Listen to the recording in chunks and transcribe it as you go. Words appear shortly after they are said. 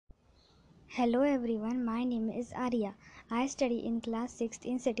Hello everyone, my name is Arya. I study in class 6th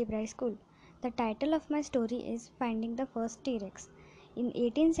in City Bright School. The title of my story is Finding the First T-Rex. In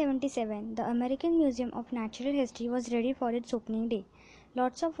 1877, the American Museum of Natural History was ready for its opening day.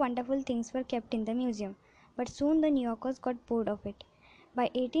 Lots of wonderful things were kept in the museum, but soon the New Yorkers got bored of it. By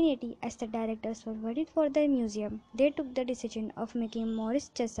 1880, as the directors were worried for the museum, they took the decision of making Morris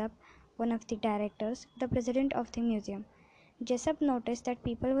Jessup, one of the directors, the president of the museum. Jessup noticed that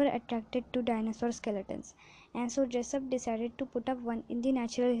people were attracted to dinosaur skeletons, and so Jessup decided to put up one in the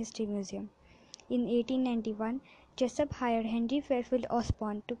Natural History Museum. In 1891, Jessup hired Henry Fairfield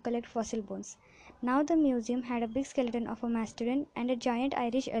Osborn to collect fossil bones. Now the museum had a big skeleton of a mastodon and a giant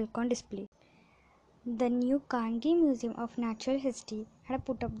Irish elk on display. The new Carnegie Museum of Natural History had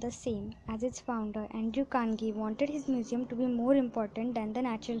put up the same, as its founder Andrew Carnegie wanted his museum to be more important than the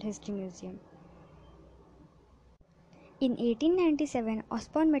Natural History Museum. In 1897,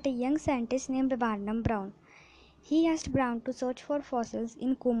 Osborn met a young scientist named Barnum Brown. He asked Brown to search for fossils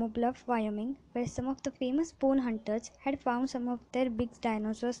in Como Bluff, Wyoming, where some of the famous bone hunters had found some of their big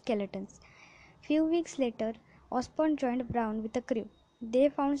dinosaur skeletons. Few weeks later, Osborn joined Brown with a crew. They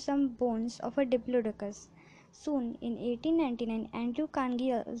found some bones of a diplodocus. Soon, in 1899, Andrew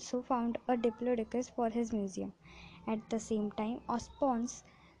Carnegie also found a diplodocus for his museum. At the same time, Osborn's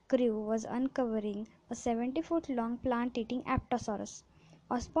crew was uncovering a 70-foot long plant-eating Apatosaurus.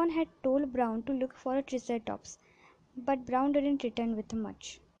 Osborn had told Brown to look for a Triceratops, but Brown didn't return with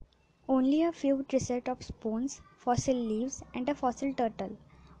much. Only a few Triceratops bones, fossil leaves, and a fossil turtle.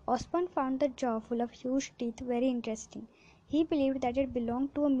 Osborn found the jaw full of huge teeth very interesting. He believed that it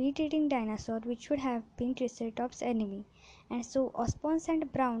belonged to a meat-eating dinosaur which would have been Triceratops' enemy, and so Osborn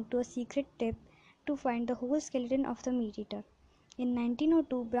sent Brown to a secret tip to find the whole skeleton of the meat-eater. In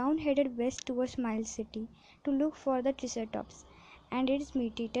 1902, Brown headed west towards Miles City to look for the Triceratops and its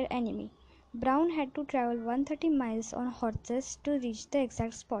meat-eater enemy. Brown had to travel 130 miles on horses to reach the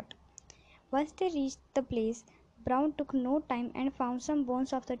exact spot. Once they reached the place, Brown took no time and found some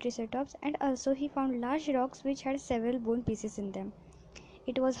bones of the Triceratops, and also he found large rocks which had several bone pieces in them.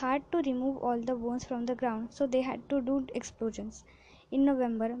 It was hard to remove all the bones from the ground, so they had to do explosions. In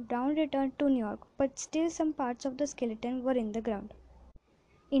November, Brown returned to New York, but still some parts of the skeleton were in the ground.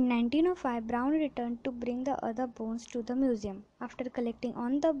 In 1905, Brown returned to bring the other bones to the museum. After collecting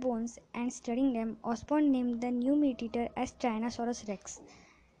on the bones and studying them, Osborn named the new meat-eater as Tyrannosaurus rex.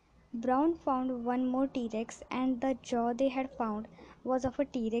 Brown found one more T-Rex, and the jaw they had found was of a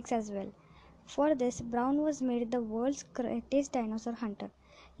T-Rex as well. For this, Brown was made the world's greatest dinosaur hunter.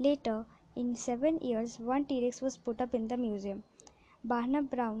 Later, in 7 years, one T-Rex was put up in the museum. Barnum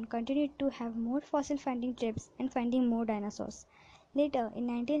Brown continued to have more fossil finding trips and finding more dinosaurs. Later, in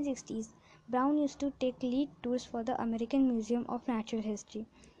 1960s, Brown used to take lead tours for the American Museum of Natural History.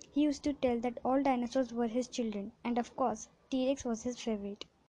 He used to tell that all dinosaurs were his children, and of course, T-Rex was his favorite.